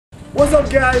What's up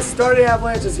guys, Starting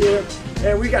Avalanches here,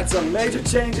 and we got some major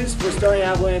changes for Starting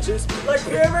Avalanches. Like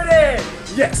puberty!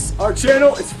 Yes, our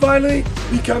channel is finally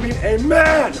becoming a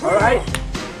man, alright?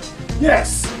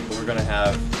 Yes! We're gonna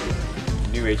have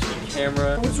new HD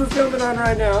camera. Which we're filming on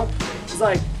right now. It's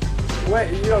like,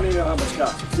 wait, you don't even know how much it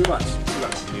costs. Too much.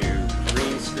 New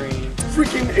green screen.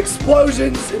 Freaking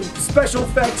explosions and special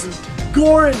effects and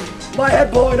gore and my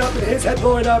head blowing up and his head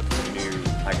blowing up. New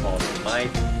high quality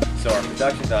mic. So our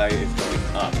production value is going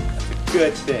up. That's a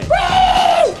good thing.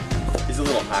 He's a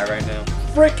little high right now.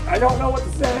 Frick, I don't know what to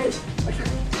say. You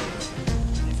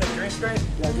said green screen?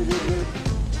 Yeah, good.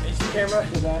 HD camera?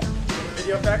 Do that.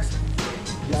 Video effects?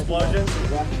 Yeah, Explosions?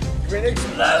 Yeah. Green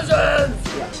explosions!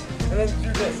 Yeah. And then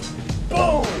do this.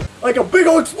 Boom! Like a big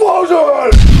old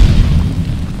explosion!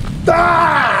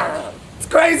 Ah! It's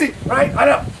crazy, right? I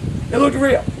know. It looked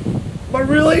real. But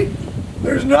really,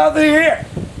 there's nothing here.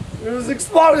 It was an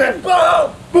explosion.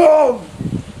 Boom! Boom!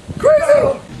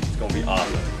 Crazy! It's gonna be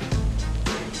awesome.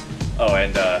 Oh,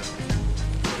 and that's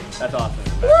awesome.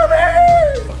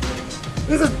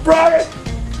 This is Brian!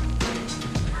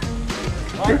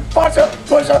 Dude,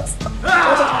 push-ups!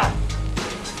 Ah!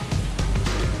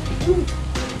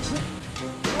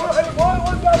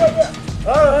 What's that right there? I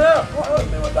don't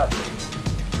know. What's that?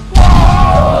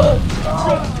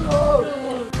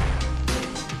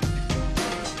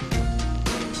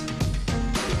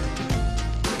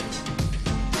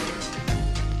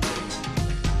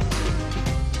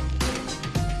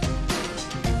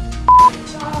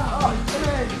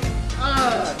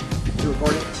 You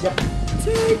recording? Yeah.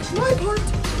 Take my part.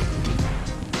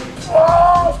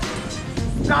 Oh!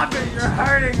 Stop it! You're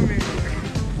hurting me!